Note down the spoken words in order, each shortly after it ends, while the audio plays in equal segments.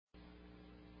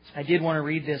I did want to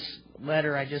read this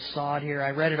letter. I just saw it here.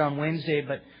 I read it on Wednesday,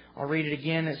 but I'll read it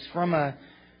again. It's from a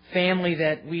family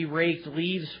that we raked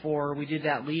leaves for. We did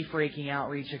that leaf raking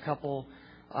outreach a couple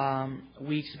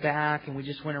weeks back, and we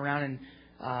just went around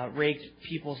and raked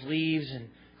people's leaves and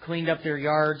cleaned up their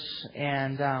yards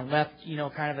and left,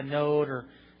 kind of a note or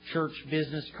church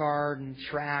business card and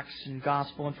tracts and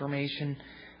gospel information.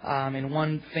 And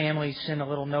one family sent a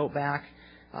little note back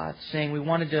saying, "We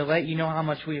wanted to let you know how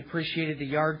much we appreciated the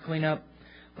yard cleanup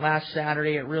last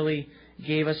Saturday. It really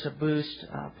gave us a boost.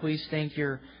 Please thank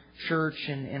your church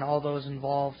and all those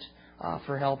involved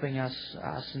for helping us.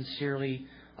 Sincerely,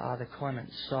 the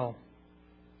Clements." So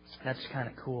that's kind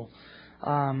of cool.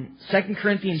 2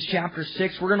 Corinthians chapter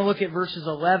 6. We're going to look at verses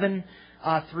 11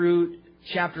 through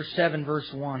chapter 7,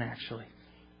 verse 1, actually.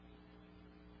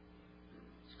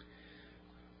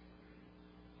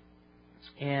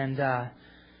 And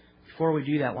before we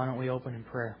do that, why don't we open in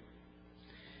prayer?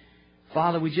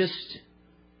 Father, we just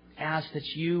ask that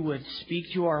you would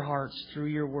speak to our hearts through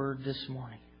your word this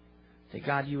morning. That,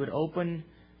 God, you would open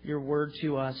your word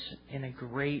to us in a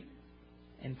great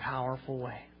and powerful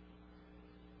way.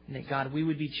 And that, God, we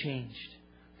would be changed.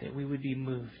 That we would be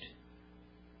moved.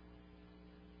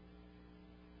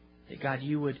 That, God,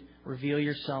 you would reveal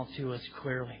yourself to us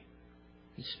clearly.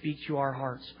 And speak to our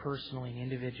hearts personally and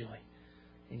individually.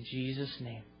 In Jesus'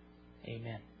 name,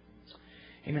 amen.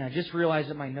 Amen. I just realized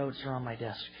that my notes are on my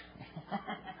desk.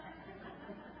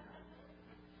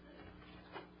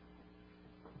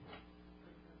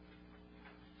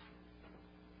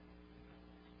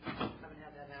 Haven't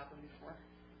had that happen before.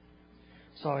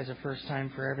 It's always a first time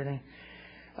for everything.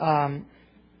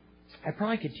 I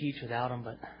probably could teach without them,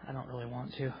 but I don't really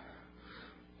want to.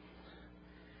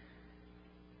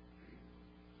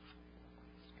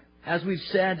 As we've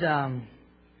said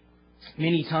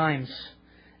many times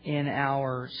in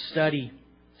our study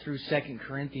through 2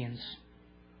 Corinthians,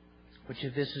 which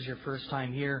if this is your first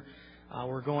time here,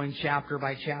 we're going chapter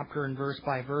by chapter and verse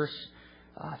by verse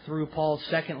through Paul's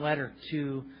second letter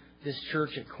to this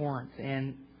church at Corinth.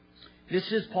 And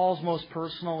this is Paul's most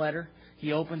personal letter.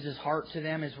 He opens his heart to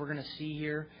them, as we're going to see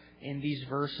here in these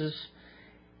verses.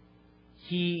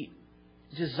 He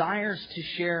desires to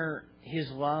share his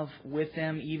love with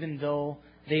them, even though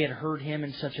they had hurt him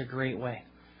in such a great way.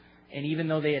 And even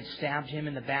though they had stabbed him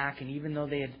in the back, and even though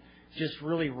they had just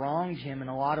really wronged him in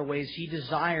a lot of ways, he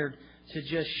desired to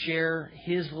just share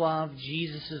his love,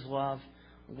 Jesus' love,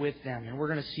 with them. And we're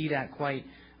going to see that quite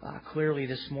clearly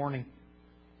this morning.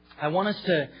 I want us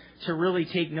to really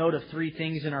take note of three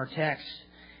things in our text.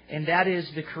 And that is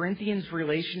the Corinthians'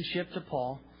 relationship to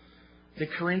Paul, the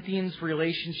Corinthians'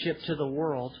 relationship to the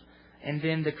world, and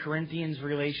then the Corinthians'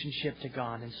 relationship to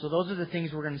God. And so those are the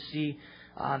things we're going to see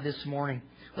this morning.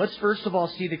 Let's first of all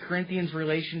see the Corinthians'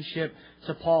 relationship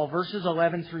to Paul, verses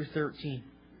 11 through 13.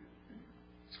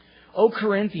 O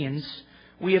Corinthians,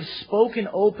 we have spoken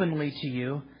openly to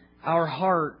you. Our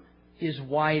heart is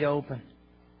wide open.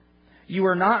 You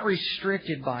are not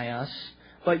restricted by us,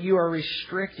 but you are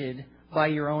restricted by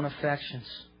your own affections.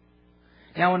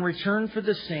 Now in return for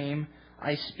the same,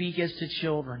 I speak as to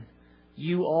children.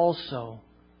 You also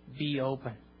be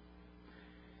open.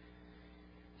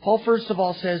 Paul first of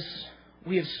all says,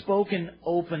 we have spoken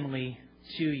openly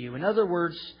to you. In other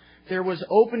words, there was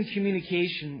open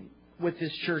communication with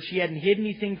this church. He hadn't hid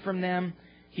anything from them.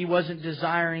 He wasn't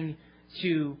desiring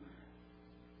to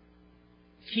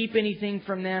keep anything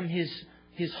from them.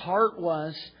 His heart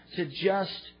was to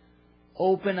just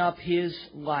open up his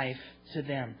life to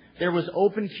them. There was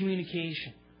open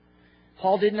communication.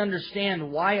 Paul didn't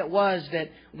understand why it was that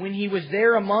when he was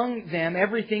there among them,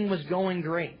 everything was going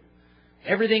great.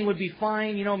 Everything would be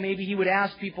fine. Maybe he would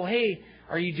ask people, hey,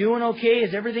 are you doing okay?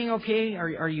 Is everything okay?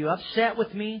 Are you upset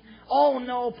with me? Oh,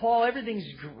 no, Paul, everything's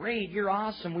great. You're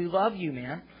awesome. We love you,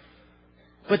 man.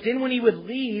 But then when he would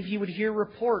leave, he would hear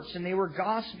reports, and they were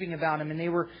gossiping about him, and they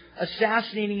were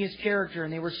assassinating his character,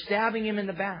 and they were stabbing him in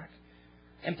the back.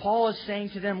 And Paul is saying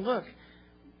to them, look,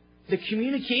 the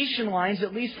communication lines,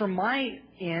 at least from my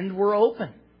end, were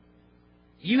open.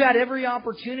 You had every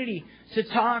opportunity to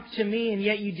talk to me, and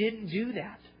yet you didn't do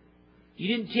that.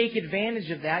 You didn't take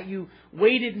advantage of that. You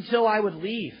waited until I would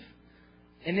leave,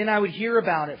 and then I would hear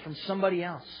about it from somebody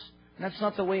else. And that's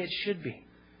not the way it should be.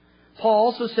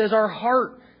 Paul also says our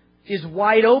heart is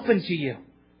wide open to you.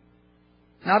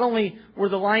 Not only were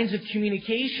the lines of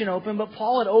communication open, but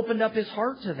Paul had opened up his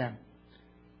heart to them.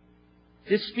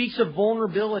 This speaks of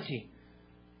vulnerability.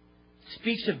 It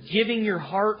speaks of giving your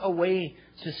heart away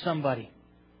to somebody.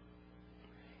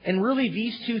 And really,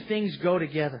 these two things go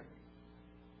together.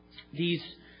 This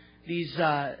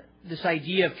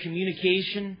idea of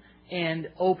communication and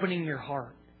opening your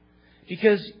heart.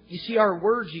 Because, you see, our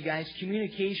words, you guys,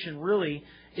 communication really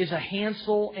is a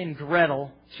Hansel and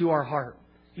Gretel to our heart.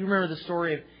 You remember the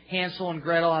story of Hansel and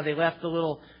Gretel, how they left the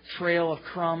little trail of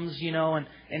crumbs,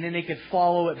 and then they could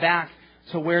follow it back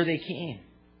to where they came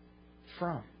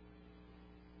from.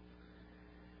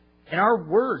 And our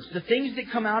words, the things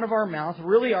that come out of our mouth,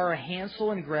 really are a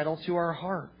Hansel and Gretel to our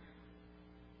heart.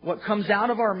 What comes out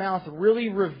of our mouth really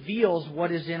reveals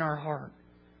what is in our heart.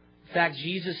 In fact,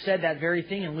 Jesus said that very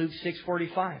thing in Luke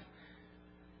 6:45.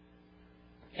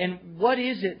 And what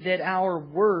is it that our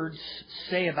words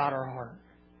say about our heart?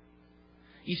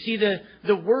 You see,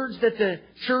 the words that the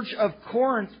church of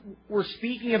Corinth were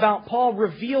speaking about Paul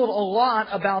revealed a lot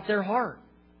about their heart.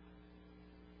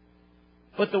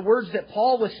 But the words that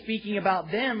Paul was speaking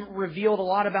about them revealed a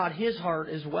lot about his heart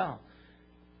as well.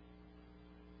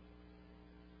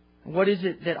 What is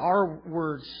it that our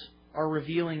words are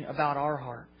revealing about our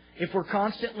heart? If we're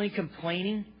constantly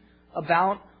complaining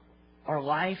about our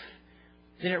life,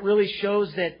 then it really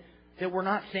shows that we're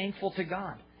not thankful to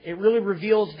God. It really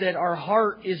reveals that our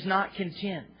heart is not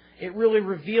content. It really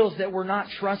reveals that we're not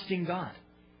trusting God.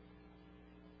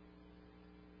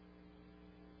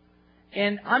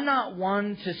 And I'm not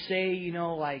one to say,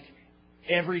 like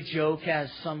every joke has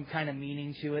some kind of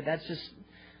meaning to it. That's just,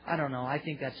 I don't know. I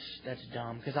think that's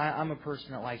dumb because I'm a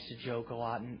person that likes to joke a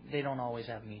lot and they don't always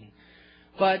have meaning.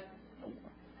 But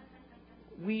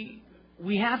we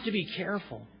have to be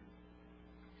careful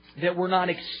that we're not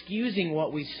excusing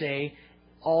what we say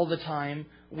all the time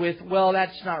with, well,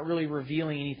 that's not really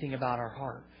revealing anything about our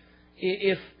heart.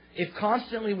 If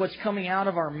constantly what's coming out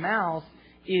of our mouth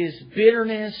is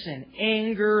bitterness and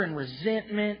anger and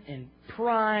resentment and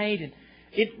pride, and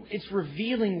it's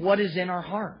revealing what is in our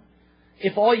heart.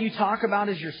 If all you talk about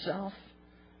is yourself,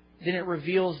 then it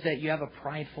reveals that you have a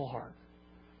prideful heart.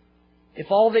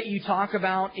 If all that you talk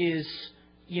about is,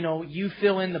 you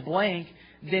fill in the blank,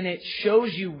 then it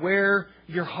shows you where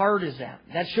your heart is at.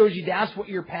 That shows you that's what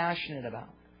you're passionate about.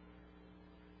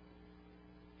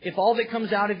 If all that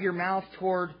comes out of your mouth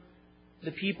toward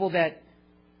the people that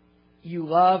you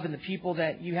love and the people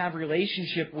that you have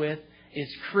relationship with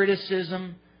is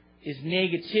criticism, is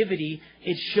negativity,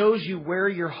 it shows you where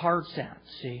your heart's at,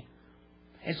 see?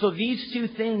 And so these two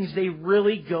things, they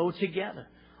really go together.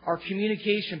 Our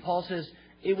communication, Paul says,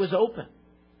 it was open.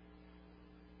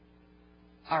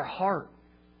 Our heart,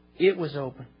 it was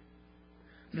open.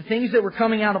 The things that were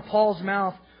coming out of Paul's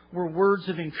mouth were words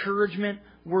of encouragement,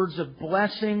 words of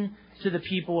blessing to the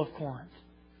people of Corinth.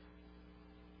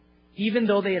 Even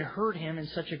though they had hurt him in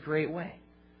such a great way.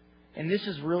 And this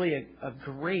is really a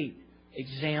great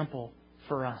example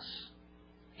for us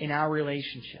in our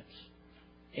relationships,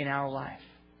 in our life.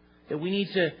 That we need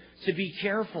to be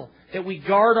careful, that we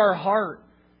guard our heart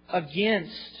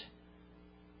against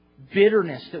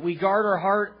bitterness, that we guard our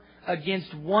heart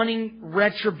against wanting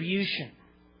retribution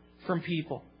from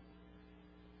people.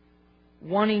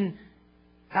 Wanting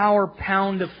our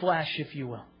pound of flesh, if you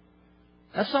will.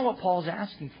 That's not what Paul's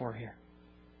asking for here.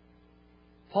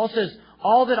 Paul says,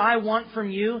 all that I want from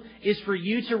you is for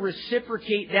you to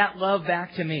reciprocate that love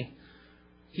back to me.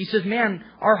 He says, man,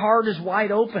 our heart is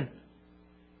wide open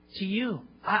to you.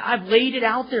 I've laid it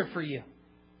out there for you.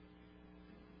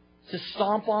 To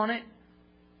stomp on it,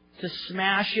 to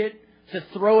smash it, to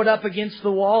throw it up against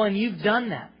the wall, and you've done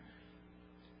that.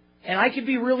 And I could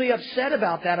be really upset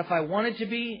about that if I wanted to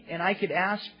be, and I could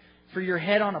ask for your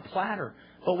head on a platter.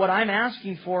 But what I'm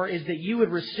asking for is that you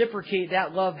would reciprocate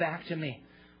that love back to me.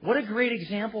 What a great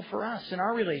example for us in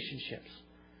our relationships.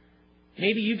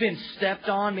 Maybe you've been stepped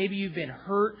on. Maybe you've been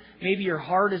hurt. Maybe your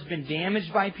heart has been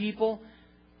damaged by people.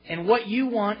 And what you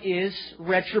want is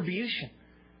retribution.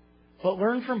 But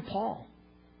learn from Paul.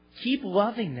 Keep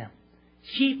loving them.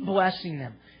 Keep blessing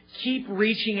them. Keep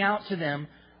reaching out to them,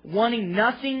 wanting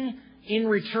nothing in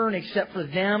return except for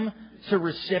them to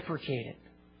reciprocate it.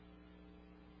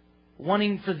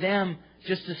 Wanting for them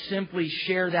just to simply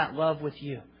share that love with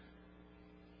you.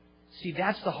 See,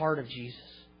 that's the heart of Jesus.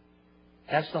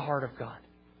 That's the heart of God.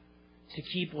 To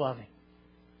keep loving.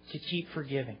 To keep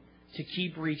forgiving. To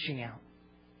keep reaching out.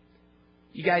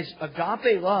 You guys,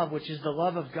 agape love, which is the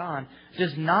love of God,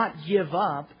 does not give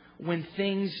up when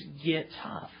things get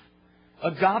tough.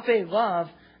 Agape love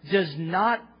does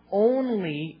not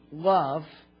only love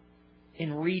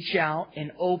and reach out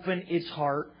and open its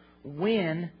heart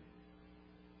when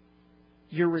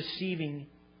you're receiving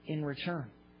in return,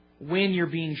 when you're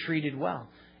being treated well.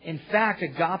 In fact,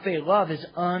 agape love is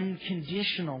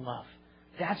unconditional love.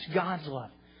 That's God's love.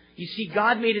 You see,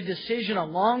 God made a decision a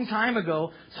long time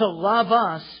ago to love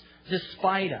us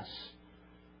despite us.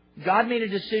 God made a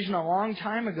decision a long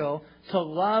time ago to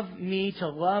love me, to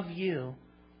love you,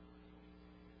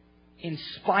 in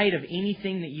spite of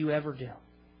anything that you ever do.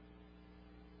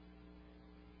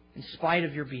 In spite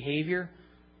of your behavior,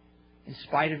 in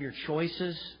spite of your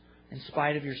choices, in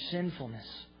spite of your sinfulness,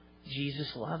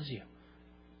 Jesus loves you.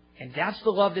 And that's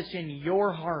the love that's in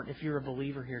your heart if you're a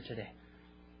believer here today.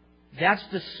 That's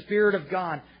the Spirit of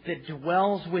God that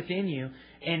dwells within you.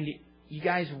 And you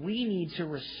guys, we need to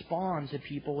respond to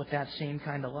people with that same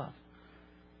kind of love.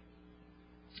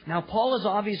 Now, Paul is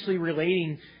obviously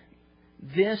relating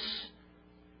this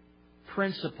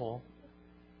principle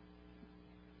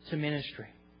to ministry.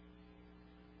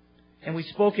 And we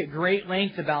spoke at great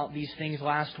length about these things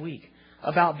last week.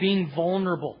 About being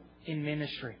vulnerable in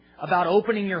ministry. About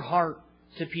opening your heart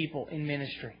to people in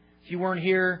ministry. If you weren't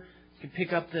here, you can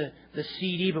pick up the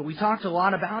CD. But we talked a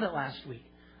lot about it last week.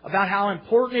 About how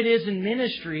important it is in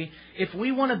ministry if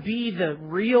we want to be the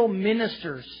real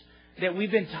ministers that we've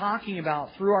been talking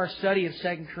about through our study of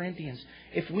 2 Corinthians.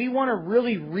 If we want to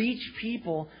really reach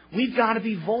people, we've got to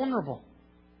be vulnerable.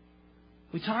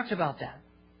 We talked about that.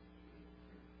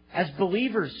 As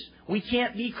believers, we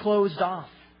can't be closed off.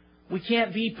 We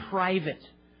can't be private.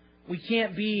 We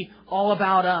can't be all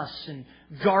about us and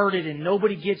guarded and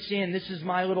nobody gets in. This is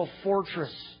my little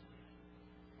fortress.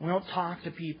 We don't talk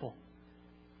to people.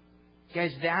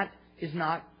 Guys, that is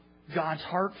not God's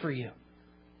heart for you.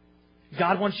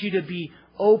 God wants you to be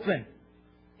open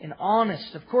and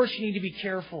honest. Of course, you need to be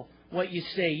careful what you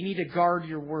say. You need to guard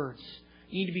your words.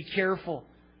 You need to be careful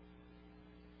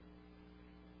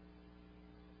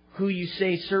who you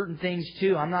say certain things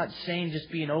to. I'm not saying just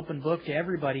be an open book to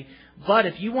everybody. But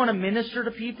if you want to minister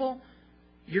to people,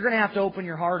 you're going to have to open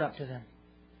your heart up to them.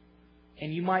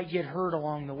 And you might get hurt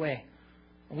along the way.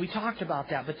 And we talked about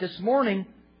that. But this morning,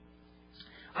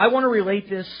 I want to relate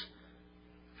this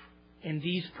in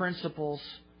these principles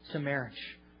to marriage.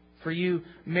 For you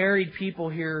married people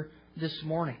here this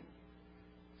morning.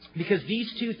 Because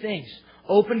these two things,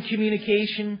 open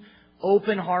communication,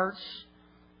 open hearts,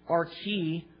 are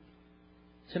key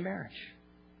to marriage.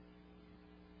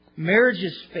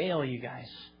 Marriages fail, you guys.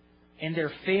 And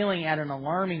they're failing at an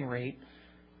alarming rate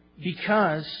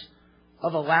because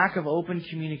of a lack of open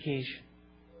communication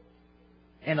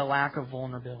and a lack of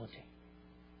vulnerability.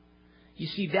 You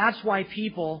see, that's why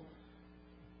people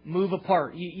move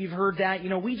apart. You've heard that.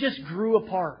 We just grew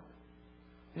apart.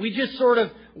 We just sort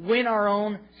of went our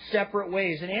own separate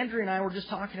ways. And Andrea and I were just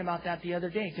talking about that the other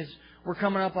day because we're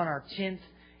coming up on our 10th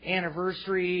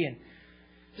anniversary and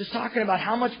just talking about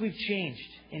how much we've changed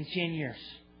in 10 years.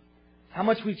 How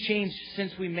much we've changed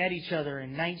since we met each other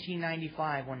in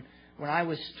 1995 when I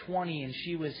was 20 and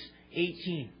she was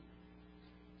 18.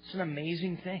 It's an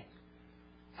amazing thing.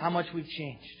 How much we've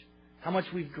changed. How much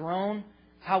we've grown.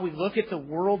 How we look at the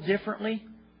world differently.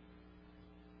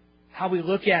 How we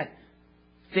look at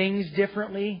things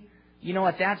differently.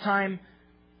 At that time,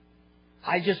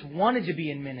 I just wanted to be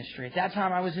in ministry. At that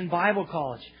time, I was in Bible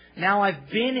college. Now I've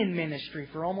been in ministry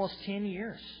for almost 10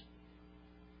 years.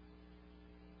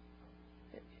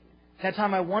 At that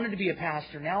time, I wanted to be a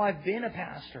pastor. Now I've been a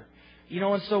pastor.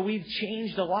 And so we've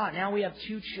changed a lot. Now we have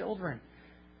 2 children.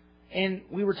 And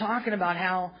we were talking about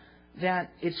how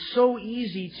that it's so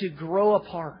easy to grow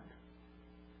apart.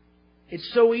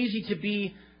 It's so easy to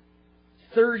be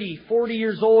 30, 40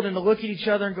 years old and to look at each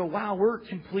other and go, wow, we're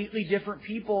completely different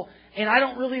people. And I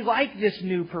don't really like this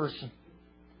new person.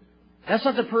 That's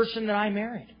not the person that I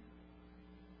married.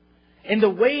 And the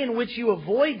way in which you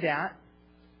avoid that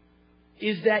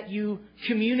is that you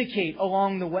communicate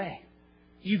along the way.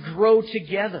 You grow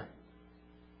together.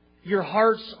 Your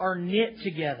hearts are knit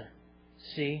together.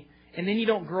 See? And then you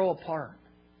don't grow apart.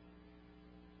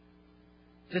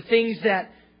 The things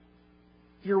that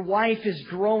your wife is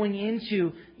growing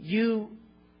into, you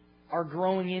are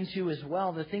growing into as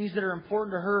well. The things that are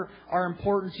important to her are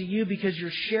important to you because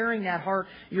you're sharing that heart.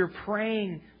 You're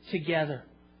praying together.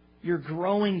 You're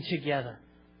growing together.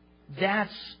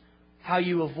 That's how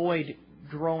you avoid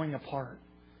growing apart.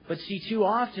 But see, too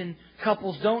often,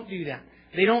 couples don't do that.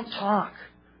 They don't talk.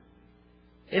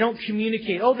 They don't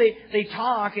communicate. Oh, they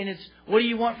talk and it's, what do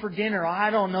you want for dinner?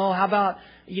 I don't know. How about,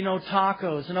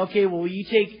 tacos? And okay, well, will you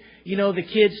take, the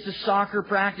kids to soccer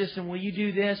practice and will you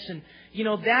do this? And,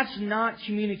 that's not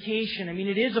communication. I mean,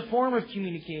 it is a form of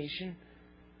communication.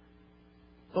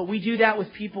 But we do that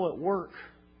with people at work.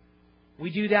 We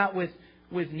do that with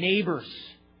neighbors.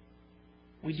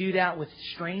 We do that with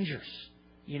strangers.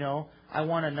 I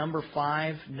want a number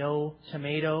 5, no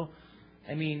tomato.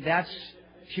 I mean, that's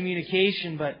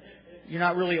communication, but you're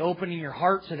not really opening your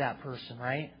heart to that person,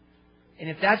 right? And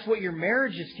if that's what your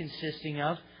marriage is consisting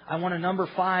of, I want a number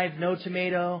 5, no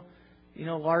tomato,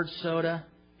 large soda.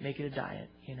 Make it a diet,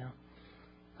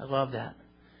 I love that.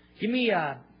 Give me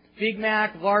a Big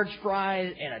Mac, large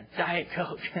fries, and a Diet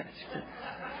Coke. It's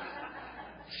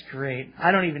great.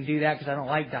 I don't even do that because I don't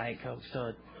like Diet Coke.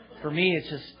 So for me, it's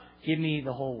just give me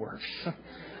the whole works.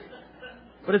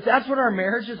 But if that's what our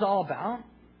marriage is all about,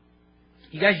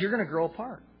 you guys, you're going to grow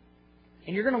apart.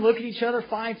 And you're going to look at each other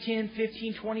 5, 10,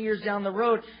 15, 20 years down the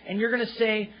road, and you're going to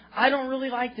say, I don't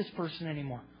really like this person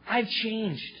anymore. I've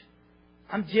changed.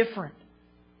 I'm different.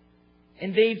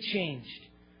 And they've changed.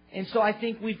 And so I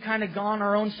think we've kind of gone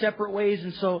our own separate ways,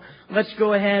 and so let's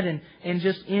go ahead and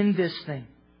just end this thing.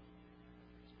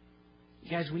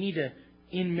 You guys, we need to,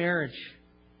 in marriage,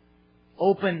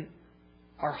 open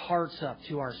our hearts up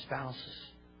to our spouses.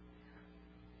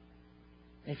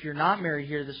 If you're not married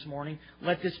here this morning,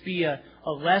 let this be a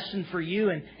lesson for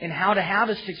you in how to have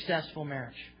a successful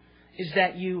marriage. Is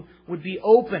that you would be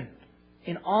open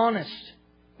and honest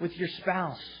with your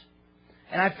spouse.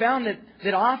 And I found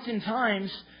that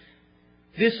oftentimes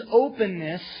this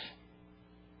openness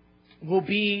will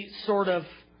be sort of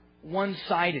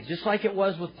one-sided, just like it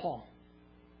was with Paul.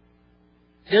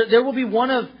 There will be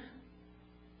one of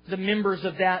the members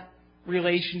of that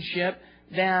relationship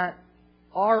that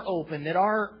are open, that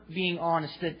are being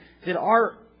honest, that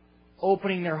are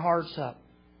opening their hearts up.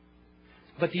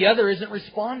 But the other isn't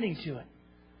responding to it.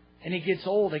 And it gets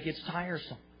old, it gets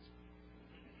tiresome.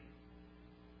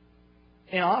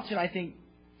 And often I think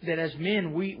that as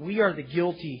men, we are the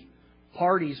guilty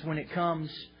parties when it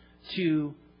comes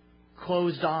to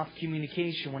closed off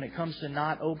communication, when it comes to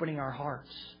not opening our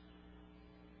hearts.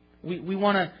 We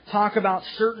want to talk about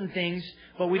certain things,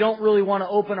 but we don't really want to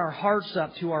open our hearts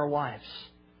up to our wives.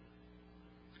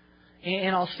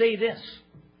 And I'll say this,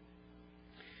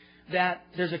 that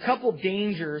there's a couple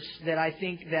dangers that I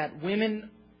think that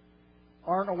women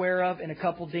aren't aware of and a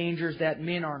couple dangers that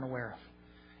men aren't aware of.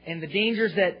 And the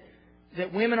dangers that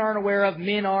women aren't aware of,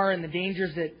 men are, and the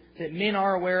dangers that men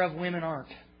are aware of, women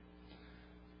aren't.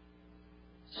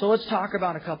 So let's talk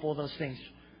about a couple of those things.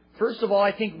 First of all,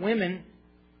 I think women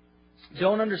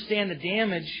don't understand the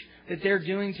damage that they're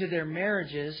doing to their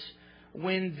marriages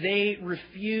when they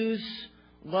refuse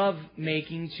love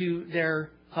making to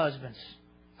their husbands.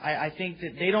 I think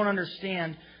that they don't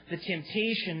understand the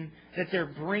temptation that they're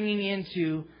bringing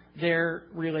into their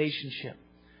relationship.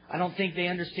 I don't think they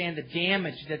understand the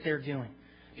damage that they're doing.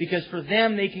 Because for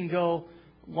them, they can go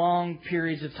long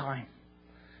periods of time.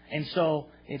 And so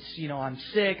it's, I'm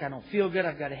sick, I don't feel good,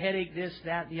 I've got a headache, this,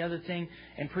 that, the other thing.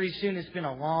 And pretty soon it's been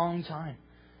a long time.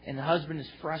 And the husband is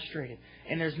frustrated.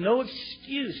 And there's no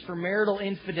excuse for marital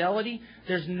infidelity.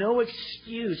 There's no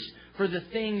excuse for the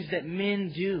things that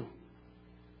men do.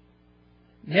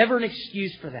 Never an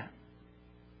excuse for that.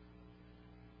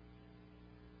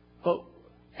 But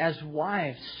as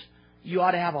wives, you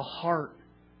ought to have a heart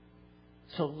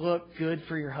to look good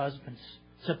for your husbands,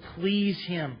 to please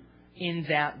him in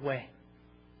that way.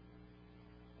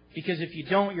 Because if you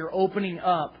don't, you're opening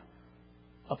up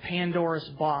a Pandora's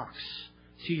box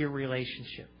to your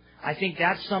relationship. I think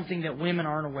that's something that women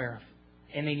aren't aware of,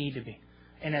 and they need to be.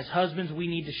 And as husbands, we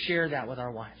need to share that with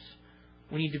our wives.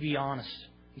 We need to be honest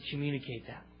and communicate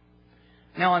that.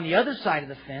 Now, on the other side of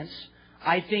the fence,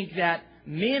 I think that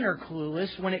men are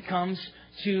clueless when it comes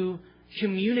to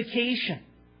communication.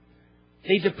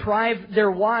 They deprive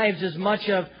their wives as much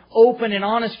of open and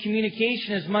honest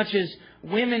communication as much as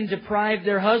women deprive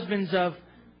their husbands of...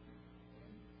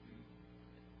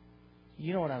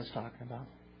 You know what I was talking about.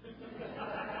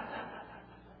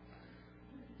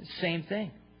 Same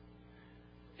thing.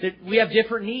 That we have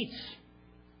different needs.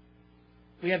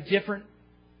 We have different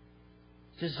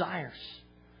desires.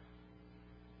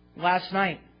 Last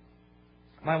night,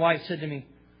 my wife said to me,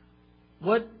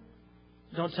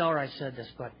 don't tell her I said this,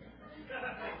 but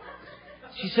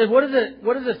she said, what are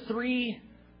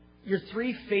your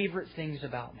three favorite things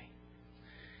about me?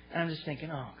 And I'm just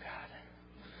thinking, oh God.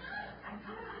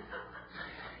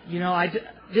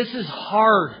 This is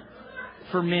hard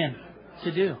for men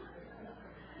to do.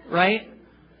 Right?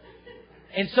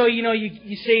 And so,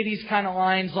 you say these kind of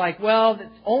lines like, well,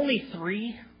 only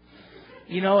 3.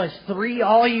 Is 3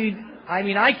 all you...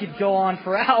 I could go on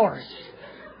for hours.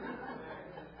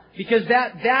 Because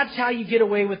that's how you get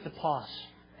away with the pause.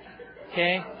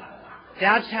 Okay?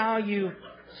 That's how you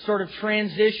sort of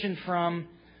transition from,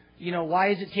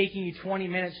 why is it taking you 20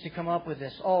 minutes to come up with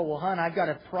this? Oh, well, hon, I've got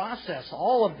to process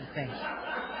all of the things.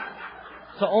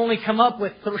 So only come up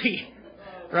with 3.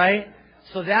 Right?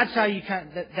 So that's how you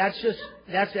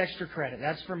that's extra credit.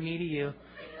 That's from me to you.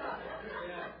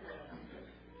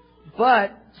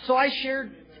 But, so I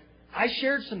shared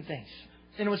some things.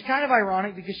 it was kind of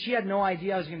ironic because she had no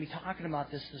idea I was going to be talking about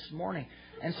this morning.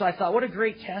 And so I thought, what a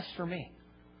great test for me.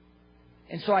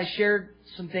 And so I shared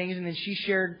some things, and then she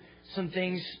shared some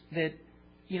things that,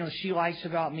 she likes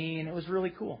about me, and it was really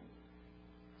cool.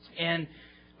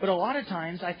 But a lot of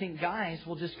times I think guys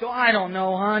will just go, I don't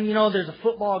know, hon, there's a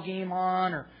football game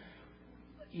on, or,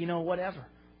 whatever.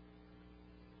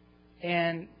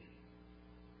 And,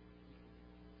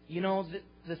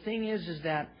 the thing is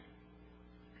that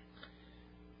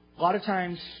a lot of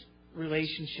times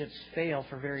relationships fail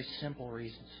for very simple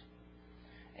reasons.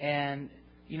 And,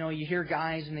 you hear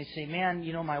guys and they say, man,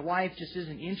 my wife just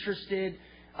isn't interested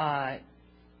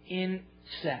in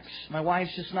sex. My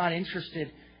wife's just not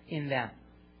interested in that.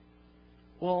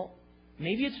 Well,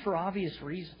 maybe it's for obvious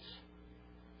reasons.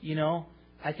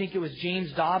 I think it was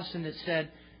James Dobson that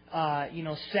said,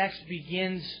 sex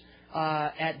begins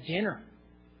at dinner.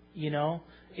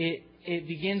 It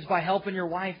begins by helping your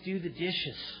wife do the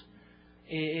dishes.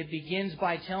 It begins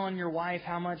by telling your wife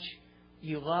how much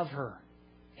you love her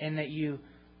and that you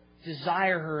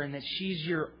desire her and that she's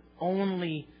your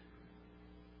only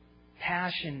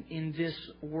passion in this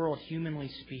world, humanly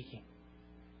speaking.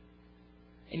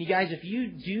 And you guys, if you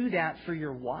do that for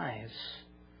your wives,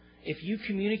 if you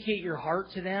communicate your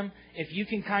heart to them, if you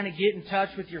can kind of get in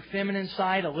touch with your feminine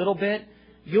side a little bit,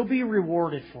 you'll be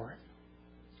rewarded for it.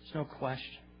 There's no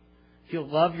question. If you'll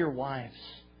love your wives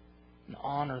and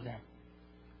honor them,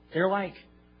 they're like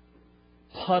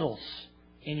puddles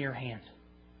in your hand.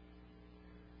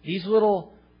 These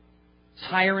little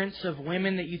tyrants of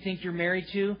women that you think you're married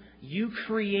to, you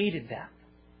created that.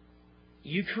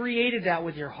 You created that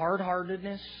with your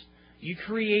hard-heartedness. You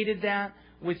created that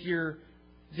with your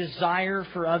desire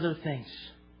for other things.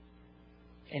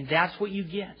 And that's what you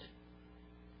get.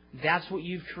 That's what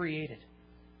you've created.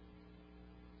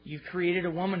 You've created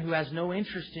a woman who has no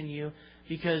interest in you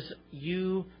because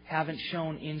you haven't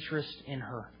shown interest in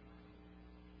her.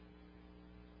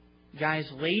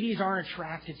 Guys, ladies aren't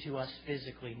attracted to us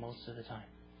physically most of the time.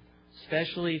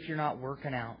 Especially if you're not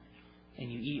working out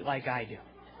and you eat like I do.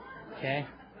 Okay?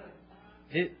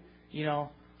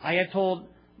 I have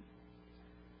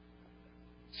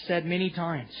said many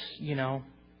times,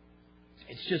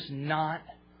 it's just not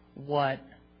what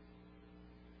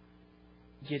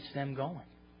gets them going.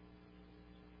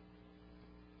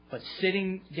 But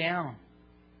sitting down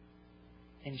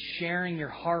and sharing your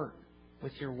heart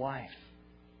with your wife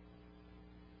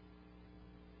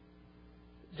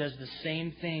does the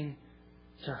same thing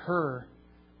to her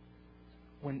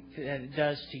that it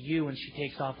does to you when she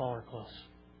takes off all her clothes.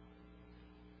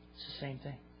 It's the same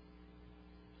thing.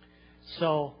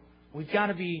 So we've got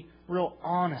to be real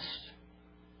honest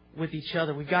with each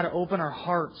other. We've got to open our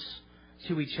hearts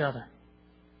to each other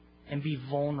and be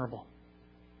vulnerable.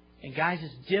 And guys,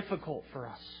 it's difficult for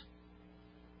us.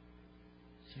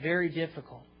 It's very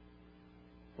difficult.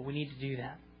 But we need to do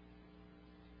that.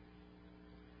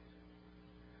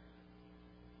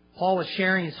 Paul was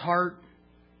sharing his heart.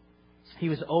 He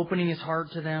was opening his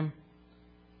heart to them.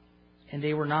 And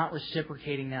they were not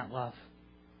reciprocating that love.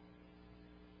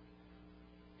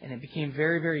 And it became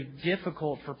very, very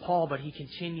difficult for Paul, but he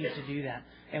continued to do that.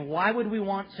 And why would we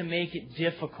want to make it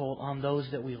difficult on those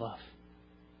that we love?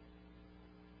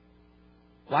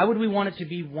 Why would we want it to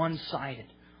be one-sided?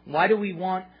 Why do we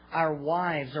want our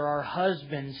wives or our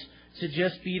husbands to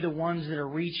just be the ones that are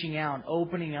reaching out,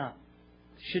 opening up?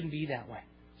 It shouldn't be that way.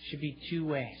 It should be two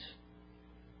ways.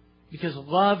 Because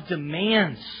love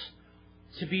demands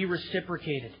to be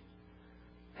reciprocated.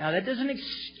 Now, that doesn't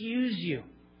excuse you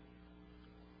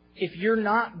if you're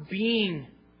not being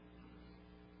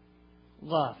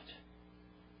loved.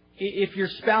 If your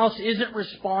spouse isn't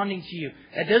responding to you,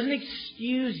 that doesn't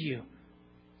excuse you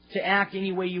to act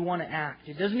any way you want to act.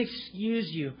 It doesn't excuse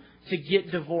you to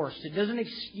get divorced. It doesn't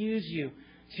excuse you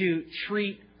to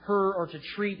treat her or to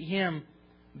treat him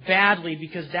badly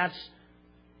because that's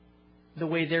the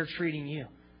way they're treating you.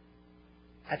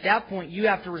 At that point, you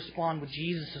have to respond with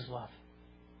Jesus' love.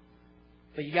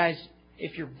 But you guys,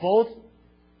 if you're both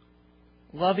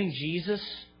loving Jesus,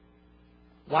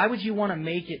 why would you want to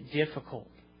make it difficult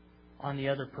on the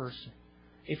other person?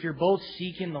 If you're both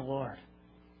seeking the Lord,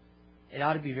 it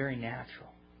ought to be very natural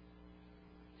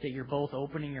that you're both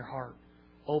opening your heart,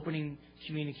 opening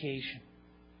communication,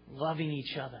 loving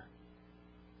each other,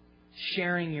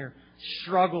 sharing your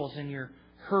struggles and your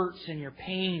hurts and your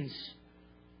pains,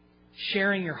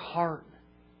 sharing your heart,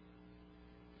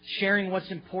 sharing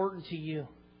what's important to you.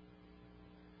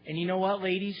 And you know what,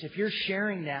 ladies? If you're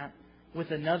sharing that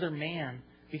with another man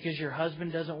because your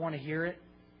husband doesn't want to hear it,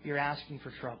 you're asking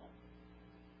for trouble.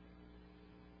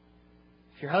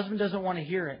 If your husband doesn't want to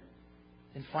hear it,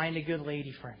 then find a good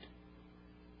lady friend.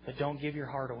 But don't give your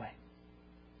heart away.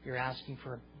 You're asking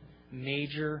for a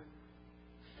major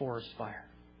forest fire.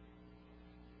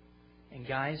 And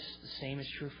guys, the same is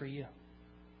true for you.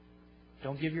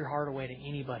 Don't give your heart away to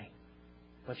anybody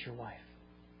but your wife.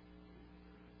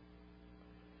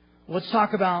 Let's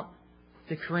talk about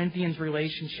the Corinthians'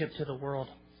 relationship to the world.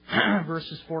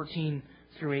 Verses 14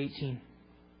 through 18.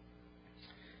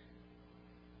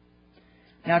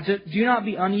 Now, do not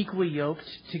be unequally yoked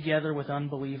together with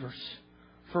unbelievers.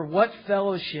 For what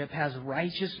fellowship has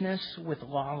righteousness with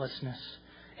lawlessness?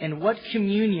 And what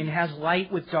communion has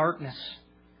light with darkness?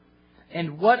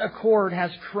 And what accord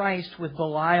has Christ with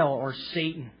Belial or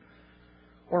Satan?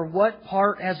 Or what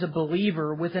part has a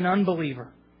believer with an unbeliever?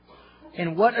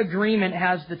 And what agreement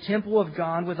has the temple of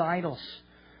God with idols?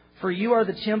 For you are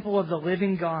the temple of the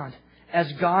living God, as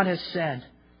God has said,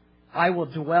 I will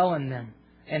dwell in them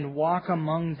and walk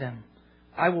among them.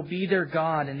 I will be their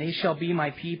God, and they shall be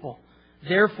my people.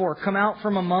 Therefore, come out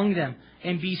from among them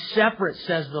and be separate,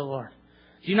 says the Lord.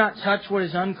 Do not touch what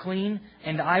is unclean,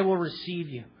 and I will receive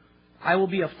you. I will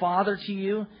be a father to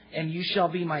you, and you shall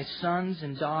be my sons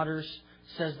and daughters,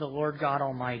 says the Lord God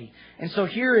Almighty. And so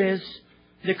here is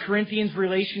the Corinthians'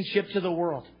 relationship to the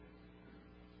world.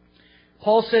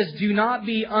 Paul says, do not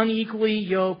be unequally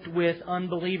yoked with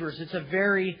unbelievers. It's a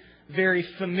very, very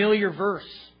familiar verse,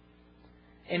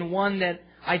 and one that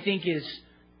I think is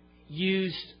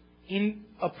used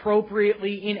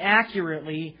inappropriately,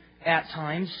 inaccurately at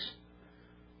times.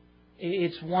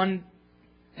 It's one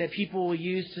that people will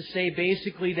use to say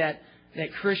basically that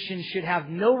Christians should have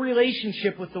no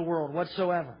relationship with the world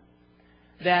whatsoever.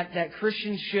 That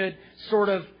Christians should sort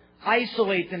of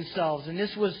isolate themselves. And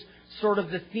this was sort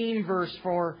of the theme verse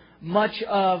for much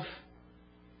of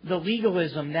the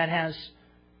legalism that has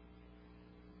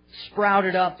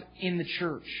sprouted up in the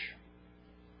church.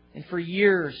 And for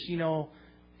years,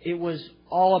 it was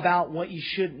all about what you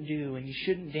shouldn't do, and you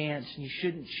shouldn't dance, and you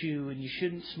shouldn't chew, and you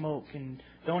shouldn't smoke, and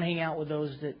don't hang out with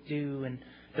those that do, and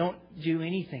don't do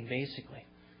anything, basically.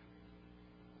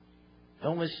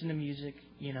 Don't listen to music,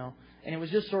 And it was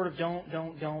just sort of don't,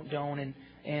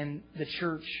 and the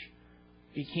church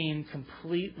became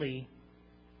completely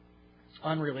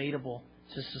unrelatable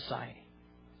to society.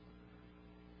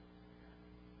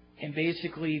 And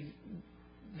basically,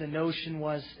 the notion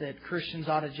was that Christians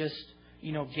ought to just,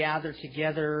 gather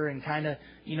together and kind of,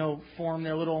 form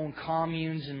their little own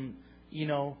communes and,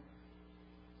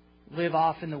 live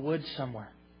off in the woods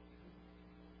somewhere.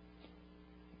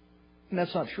 And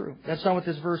that's not true. That's not what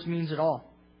this verse means at all.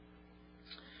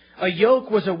 A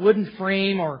yoke was a wooden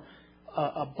frame or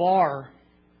a bar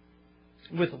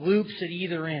with loops at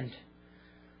either end.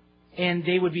 And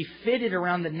they would be fitted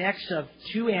around the necks of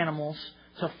two animals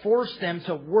to force them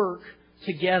to work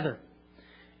together.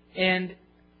 And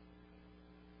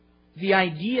the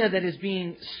idea that is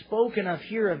being spoken of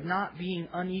here of not being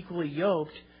unequally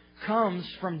yoked comes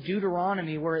from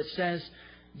Deuteronomy, where it says,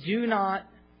 do not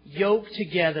yoke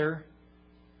together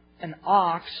an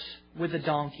ox with a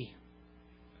donkey.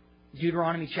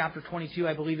 Deuteronomy chapter 22,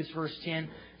 I believe it's verse 10.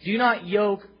 Do not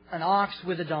yoke an ox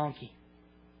with a donkey.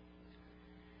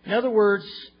 In other words,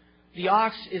 the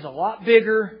ox is a lot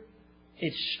bigger,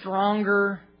 it's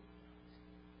stronger,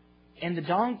 and the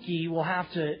donkey will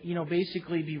have to,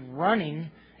 basically be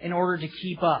running in order to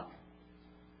keep up.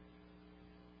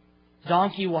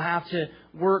 Donkey will have to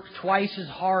work twice as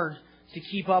hard to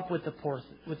keep up with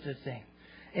the thing.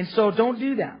 And so don't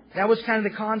do that. That was kind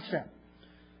of the concept.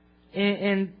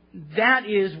 And that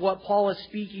is what Paul is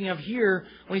speaking of here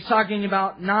when he's talking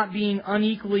about not being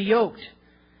unequally yoked.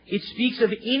 It speaks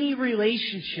of any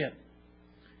relationship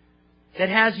that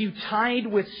has you tied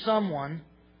with someone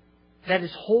that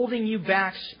is holding you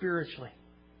back spiritually,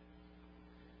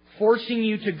 forcing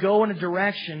you to go in a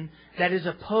direction that is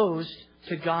opposed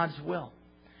to God's will.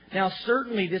 Now,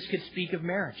 certainly this could speak of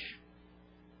marriage.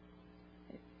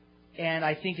 And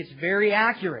I think it's very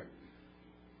accurate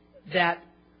that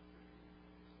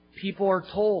people are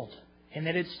told and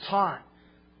that it's taught,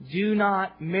 do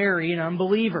not marry an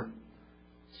unbeliever.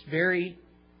 It's very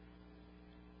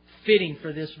fitting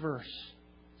for this verse.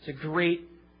 It's a great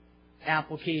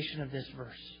application of this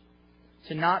verse.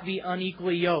 To not be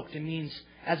unequally yoked. It means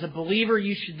as a believer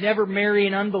you should never marry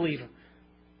an unbeliever,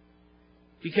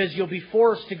 because you'll be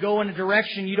forced to go in a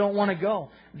direction you don't want to go.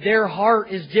 Their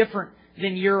heart is different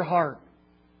than your heart.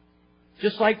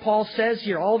 Just like Paul says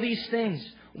here, all these things.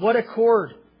 What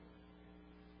accord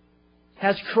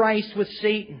has Christ with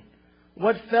Satan?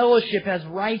 What fellowship has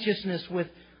righteousness with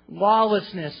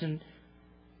lawlessness, and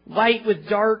light with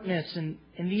darkness, and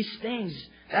in these things.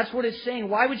 That's what it's saying.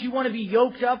 Why would you want to be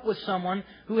yoked up with someone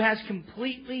who has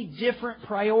completely different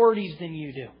priorities than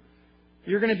you do?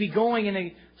 You're going to be going in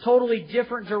a totally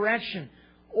different direction,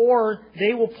 or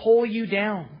they will pull you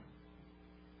down.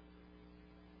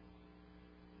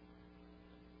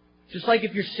 Just like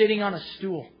if you're sitting on a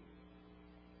stool.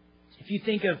 If you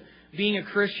think of being a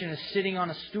Christian as sitting on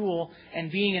a stool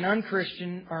and being an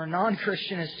unchristian or a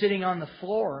non-Christian as sitting on the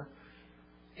floor,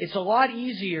 it's a lot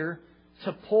easier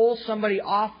to pull somebody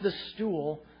off the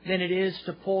stool than it is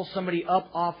to pull somebody up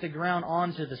off the ground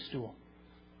onto the stool.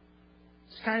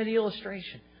 It's kind of the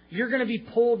illustration. You're going to be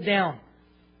pulled down.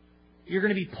 You're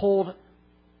going to be pulled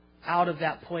out of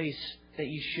that place that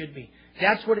you should be.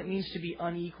 That's what it means to be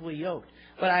unequally yoked.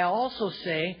 But I also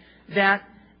say that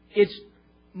it's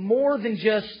more than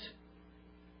just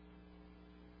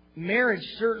marriage,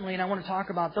 certainly, and I want to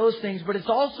talk about those things, but it's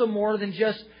also more than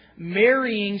just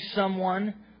marrying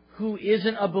someone who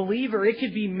isn't a believer. It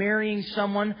could be marrying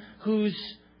someone who's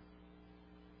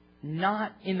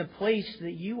not in the place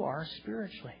that you are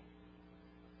spiritually,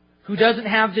 who doesn't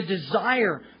have the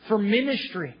desire for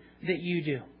ministry that you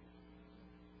do.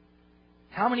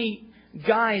 How many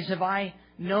guys have I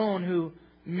known who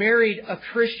married a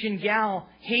Christian gal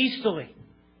hastily,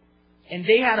 and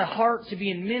they had a heart to be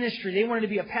in ministry? They wanted to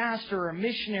be a pastor or a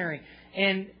missionary,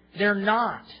 and they're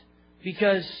not,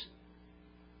 because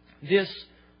this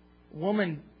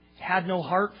woman had no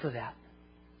heart for that.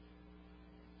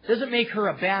 It doesn't make her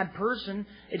a bad person.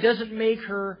 It doesn't make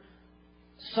her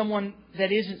someone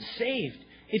that isn't saved.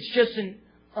 It's just an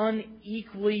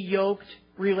unequally yoked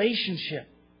relationship.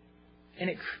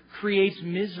 And it creates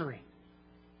misery.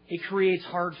 It creates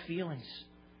hard feelings.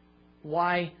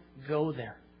 Why go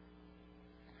there?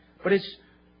 But it's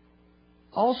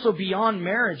also beyond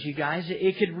marriage, you guys.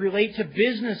 It could relate to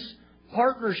business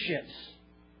partnerships.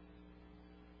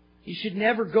 You should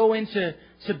never go into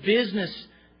business.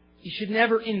 You should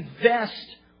never invest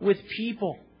with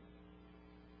people.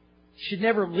 You should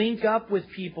never link up with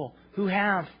people who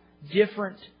have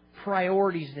different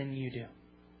priorities than you do,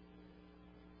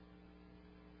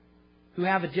 who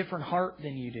have a different heart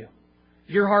than you do.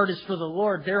 Your heart is for the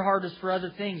Lord. Their heart is for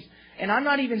other things. And I'm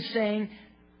not even saying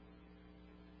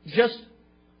just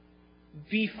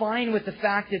be fine with the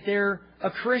fact that they're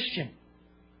a Christian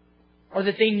or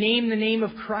that they name the name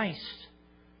of Christ.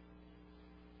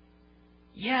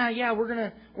 Yeah, we're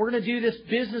gonna do this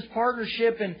business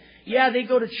partnership, and yeah, they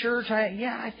go to church.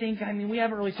 I think we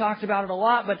haven't really talked about it a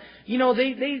lot, but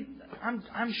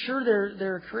I'm sure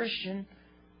they're a Christian,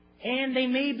 and they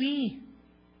may be.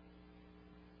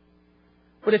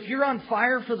 But if you're on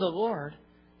fire for the Lord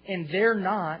and they're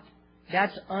not,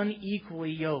 that's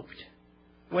unequally yoked.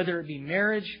 Whether it be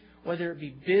marriage, whether it be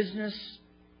business,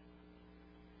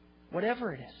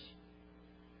 whatever it is.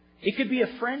 It could be a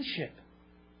friendship.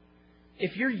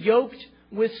 If you're yoked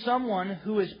with someone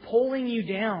who is pulling you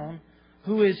down,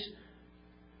 who is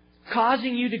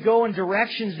causing you to go in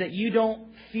directions that you don't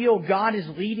feel God is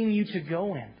leading you to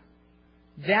go in,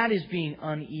 that is being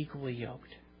unequally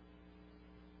yoked.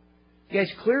 You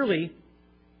guys, clearly,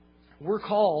 we're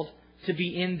called to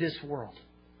be in this world.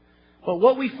 But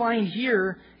what we find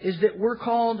here is that we're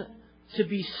called to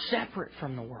be separate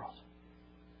from the world,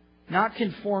 not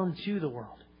conform to the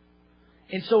world.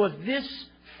 And so if this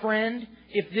friend,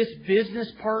 if this business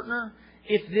partner,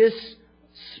 if this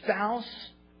spouse,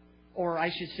 or I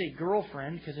should say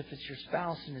girlfriend, because if it's your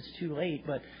spouse and it's too late,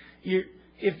 but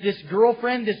if this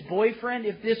girlfriend, this boyfriend,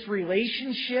 if this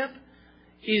relationship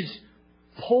is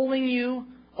pulling you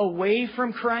away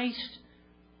from Christ,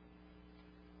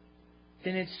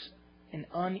 then it's an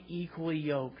unequally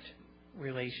yoked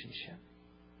relationship.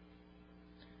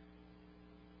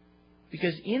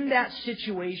 Because in that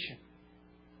situation,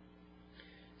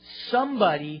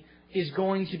 somebody is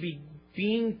going to be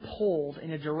being pulled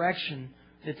in a direction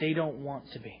that they don't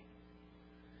want to be.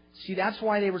 See, that's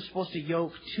why they were supposed to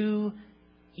yoke two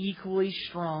equally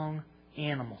strong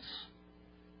animals.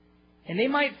 And they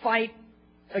might fight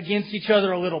against each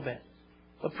other a little bit.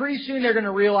 But pretty soon they're going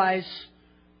to realize,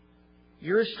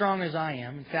 you're as strong as I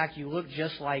am. In fact, you look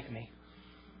just like me.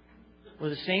 We're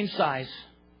the same size.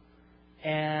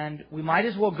 And we might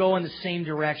as well go in the same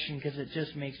direction because it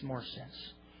just makes more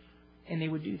sense. And they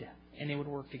would do that. And they would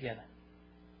work together.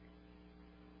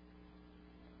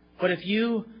 But if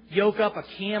you yoke up a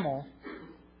camel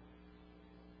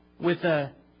with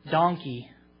a donkey,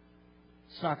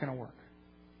 it's not going to work.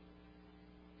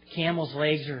 The camel's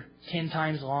legs are 10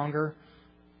 times longer.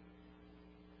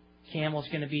 Camel's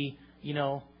going to be,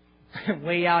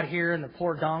 way out here, and the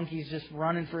poor donkey's just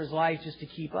running for his life just to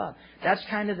keep up. That's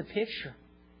kind of the picture.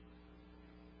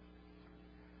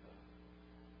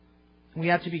 We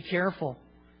have to be careful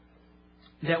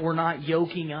that we're not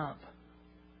yoking up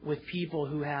with people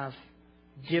who have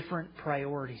different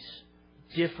priorities,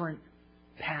 different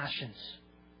passions,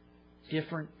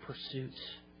 different pursuits.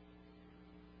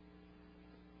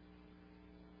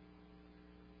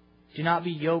 Do not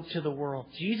be yoked to the world.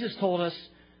 Jesus told us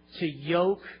to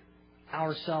yoke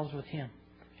ourselves with Him.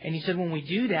 And He said when we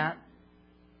do that,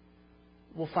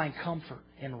 we'll find comfort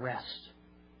and rest.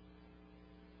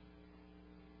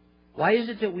 Why is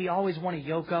it that we always want to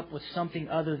yoke up with something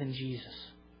other than Jesus?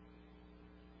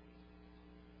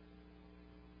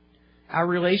 Our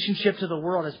relationship to the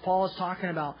world, as Paul is talking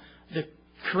about, the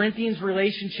Corinthians'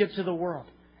 relationship to the world.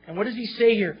 And what does he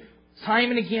say here? Time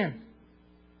and again.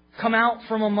 Come out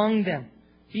from among them.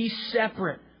 Be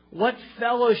separate. What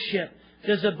fellowship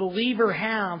does a believer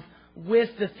have with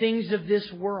the things of this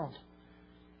world?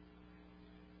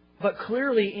 But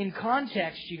clearly, in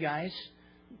context, you guys,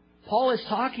 Paul is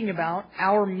talking about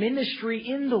our ministry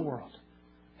in the world.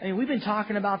 I mean, we've been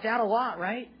talking about that a lot,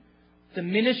 right? The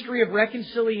ministry of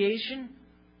reconciliation.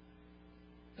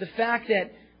 The fact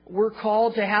that we're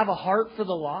called to have a heart for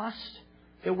the lost.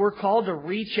 That we're called to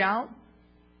reach out.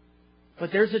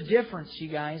 But there's a difference, you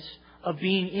guys, of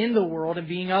being in the world and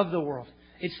being of the world.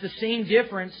 It's the same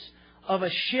difference of a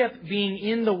ship being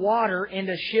in the water and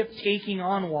a ship taking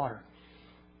on water.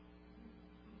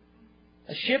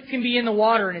 A ship can be in the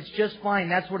water and it's just fine.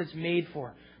 That's what it's made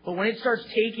for. But when it starts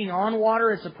taking on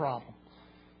water, it's a problem.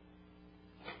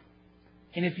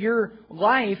 And if your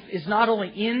life is not only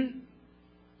in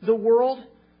the world,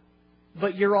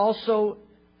 but you're also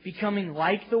becoming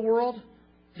like the world,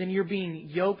 then you're being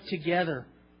yoked together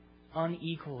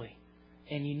unequally.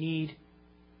 And you need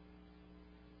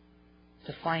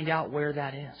to find out where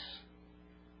that is.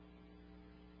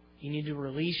 You need to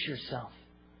release yourself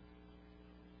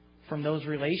from those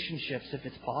relationships if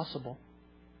it's possible.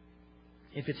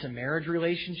 If it's a marriage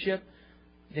relationship,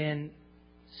 then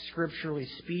scripturally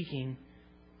speaking,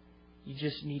 you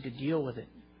just need to deal with it.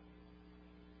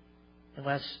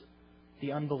 Unless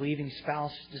the unbelieving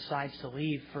spouse decides to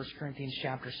leave, 1 Corinthians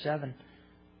chapter 7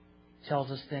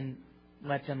 tells us then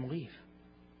let them leave.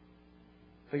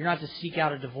 But you're not to seek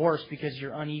out a divorce because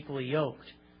you're unequally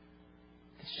yoked.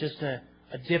 It's just a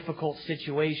difficult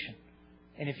situation.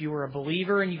 And if you were a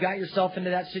believer and you got yourself into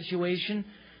that situation,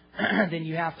 then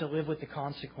you have to live with the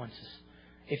consequences.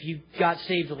 If you got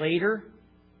saved later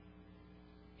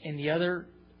and the other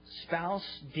spouse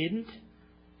didn't,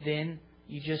 then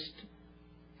you just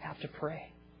have to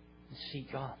pray and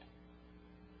seek God.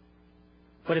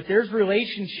 But if there's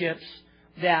relationships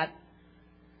that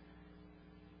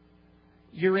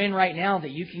you're in right now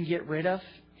that you can get rid of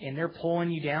and they're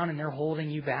pulling you down and they're holding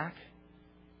you back,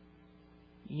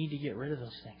 you need to get rid of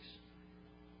those things.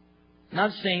 I'm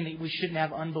not saying that we shouldn't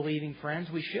have unbelieving friends.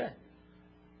 We should.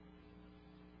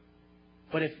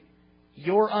 But if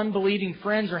your unbelieving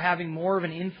friends are having more of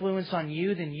an influence on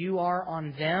you than you are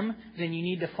on them, then you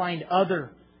need to find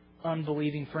other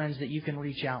unbelieving friends that you can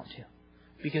reach out to.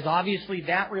 Because obviously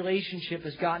that relationship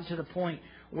has gotten to the point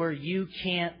where you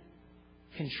can't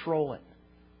control it.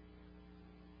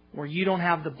 Where you don't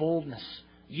have the boldness.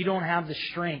 You don't have the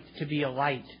strength to be a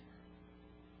light.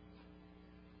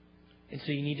 And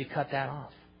so you need to cut that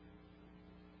off.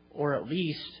 Or at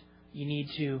least you need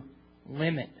to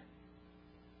limit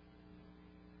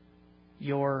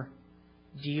your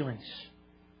dealings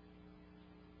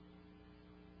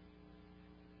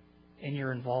and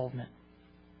your involvement.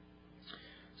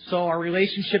 So our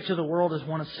relationship to the world is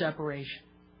one of separation,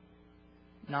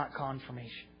 not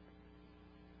confirmation.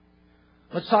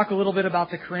 Let's talk a little bit about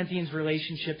the Corinthians'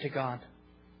 relationship to God.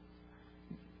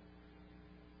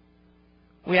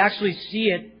 We actually see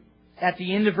it at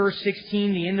the end of verse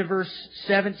 16, the end of verse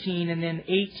 17, and then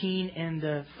 18 and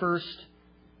the first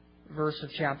verse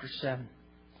of chapter 7.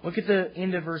 Look at the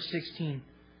end of verse 16.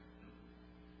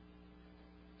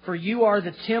 For you are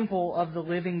the temple of the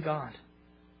living God.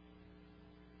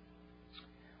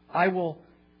 I will,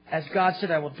 as God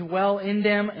said, I will dwell in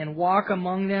them and walk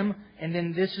among them. And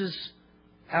then this is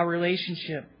our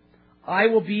relationship. I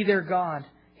will be their God,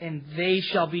 and they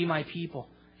shall be my people.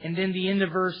 And then the end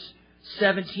of verse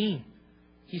 17.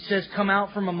 He says, come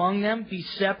out from among them, be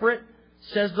separate,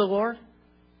 says the Lord.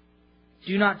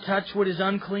 Do not touch what is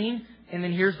unclean. And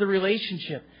then here's the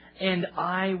relationship. And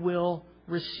I will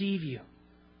receive you.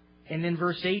 And then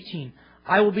verse 18.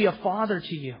 I will be a father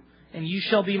to you, and you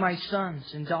shall be my sons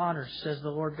and daughters, says the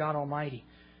Lord God Almighty.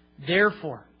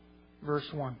 Therefore, verse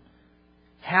 1.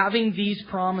 Having these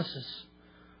promises,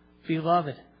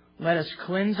 beloved, let us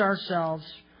cleanse ourselves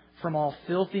from all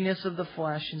filthiness of the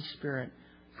flesh and spirit,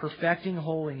 perfecting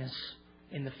holiness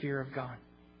in the fear of God.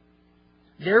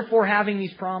 Therefore, having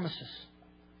these promises.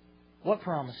 What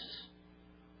promises?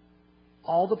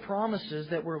 All the promises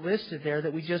that were listed there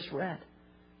that we just read.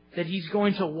 That He's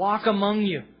going to walk among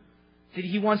you. That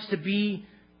He wants to be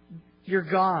your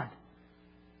God.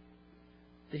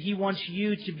 That He wants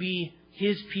you to be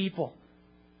His people.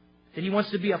 That He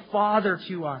wants to be a Father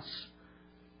to us.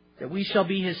 That we shall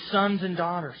be His sons and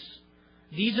daughters.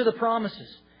 These are the promises.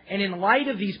 And in light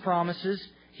of these promises,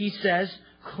 He says,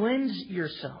 cleanse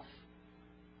yourself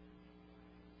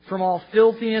from all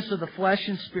filthiness of the flesh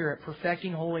and spirit,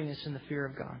 perfecting holiness in the fear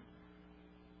of God.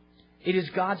 It is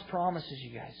God's promises,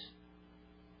 you guys.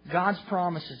 God's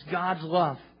promises, God's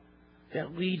love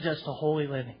that leads us to holy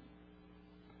living.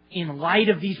 In light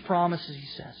of these promises, He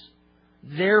says,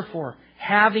 therefore,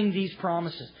 having these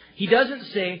promises. He doesn't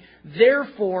say,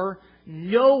 therefore,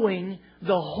 knowing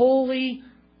the holy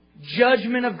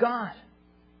judgment of God.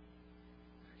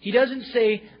 He doesn't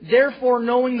say, therefore,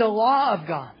 knowing the law of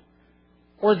God.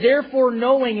 Or therefore,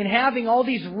 knowing and having all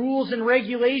these rules and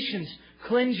regulations,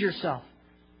 cleanse yourself.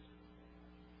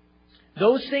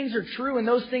 Those things are true and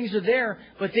those things are there,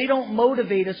 but they don't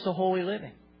motivate us to holy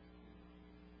living.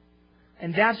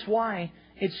 And that's why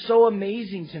it's so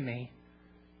amazing to me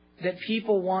that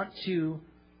people want to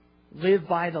live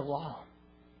by the law.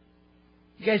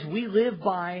 You guys, we live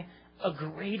by a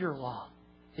greater law.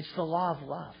 It's the law of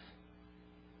love.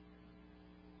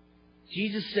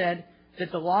 Jesus said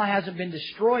that the law hasn't been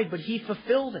destroyed, but He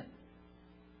fulfilled it.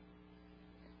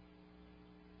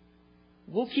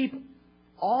 We'll keep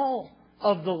all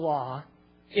of the law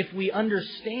if we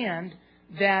understand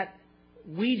that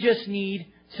we just need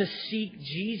to seek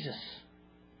Jesus.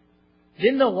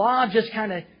 Then the law just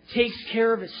kind of takes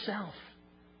care of itself.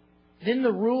 Then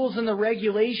the rules and the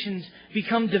regulations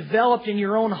become developed in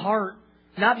your own heart.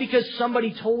 Not because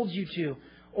somebody told you to,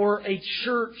 or a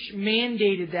church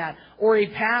mandated that, or a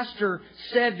pastor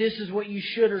said this is what you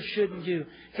should or shouldn't do.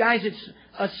 Guys, it's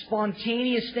a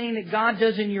spontaneous thing that God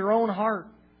does in your own heart.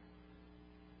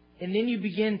 And then you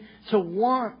begin to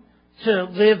want to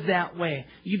live that way.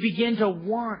 You begin to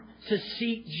want to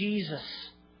seek Jesus.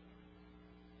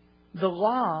 The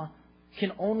law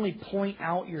can only point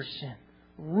out your sin.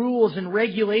 Rules and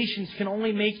regulations can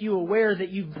only make you aware that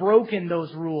you've broken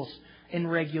those rules and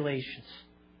regulations.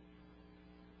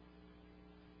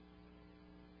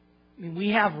 I mean, we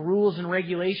have rules and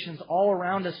regulations all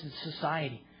around us in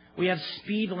society. We have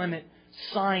speed limit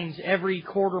signs every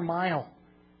quarter mile.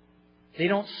 They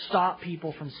don't stop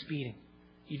people from speeding.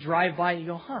 You drive by and you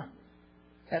go,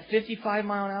 that 55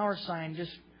 mile an hour sign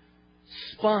just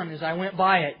spun as I went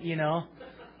by it, you know.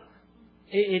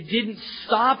 It didn't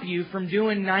stop you from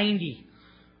doing 90.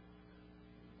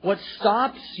 What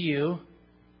stops you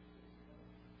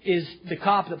is the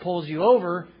cop that pulls you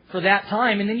over for that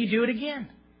time, and then you do it again.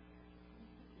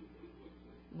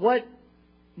 What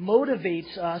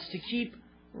motivates us to keep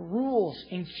rules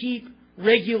and keep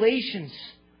regulations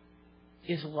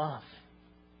is love.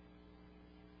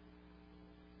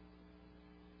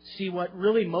 See, what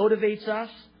really motivates us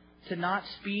to not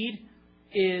speed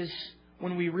is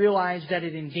when we realize that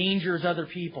it endangers other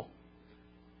people.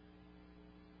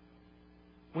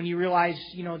 When you realize,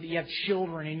 that you have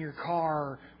children in your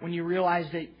car, when you realize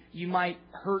that you might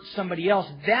hurt somebody else,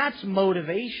 that's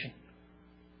motivation.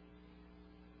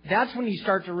 That's when you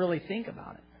start to really think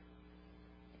about it.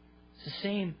 It's the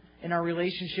same in our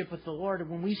relationship with the Lord.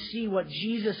 When we see what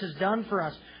Jesus has done for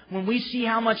us, when we see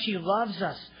how much He loves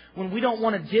us, when we don't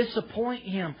want to disappoint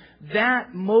Him,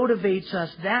 that motivates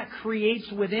us. That creates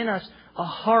within us a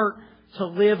heart to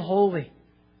live holy.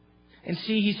 And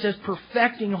see, He says,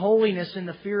 perfecting holiness in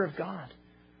the fear of God.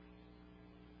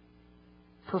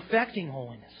 Perfecting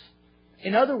holiness.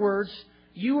 In other words,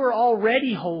 you are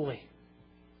already holy.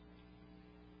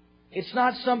 It's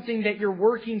not something that you're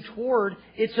working toward.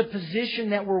 It's a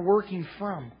position that we're working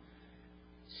from.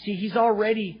 See, He's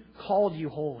already called you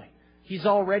holy. He's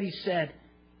already said,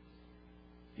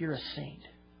 you're a saint.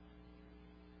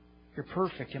 You're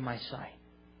perfect in my sight.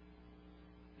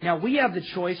 Now, we have the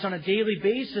choice on a daily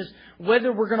basis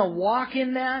whether we're going to walk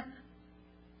in that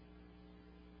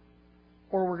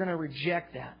or we're going to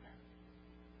reject that.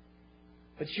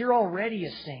 But you're already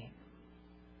a saint.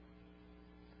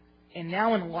 And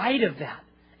now in light of that,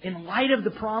 in light of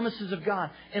the promises of God,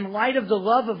 in light of the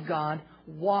love of God,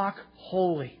 walk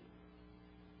holy.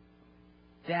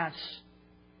 That's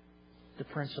the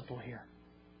principle here.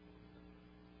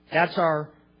 That's our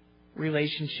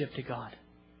relationship to God.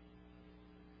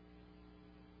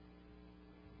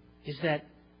 Is that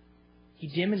He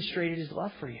demonstrated His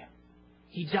love for you.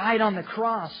 He died on the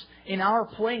cross in our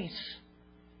place.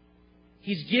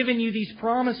 He's given you these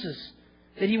promises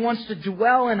that He wants to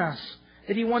dwell in us,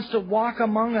 that He wants to walk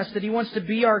among us, that He wants to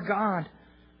be our God,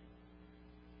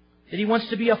 that He wants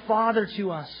to be a Father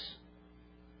to us,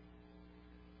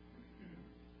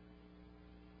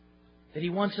 that He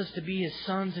wants us to be His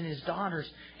sons and His daughters.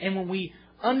 And when we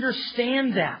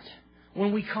understand that,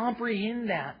 when we comprehend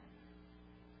that,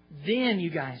 then,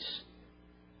 you guys,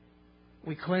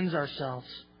 we cleanse ourselves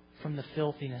from the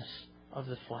filthiness of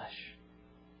the flesh.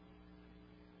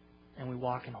 And we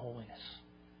walk in holiness.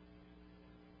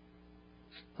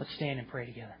 Let's stand and pray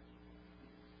together.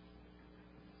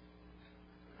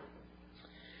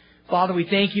 Father, we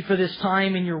thank You for this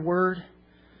time in Your Word.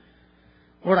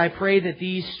 Lord, I pray that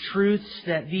these truths,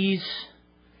 that these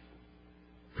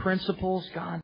principles, God,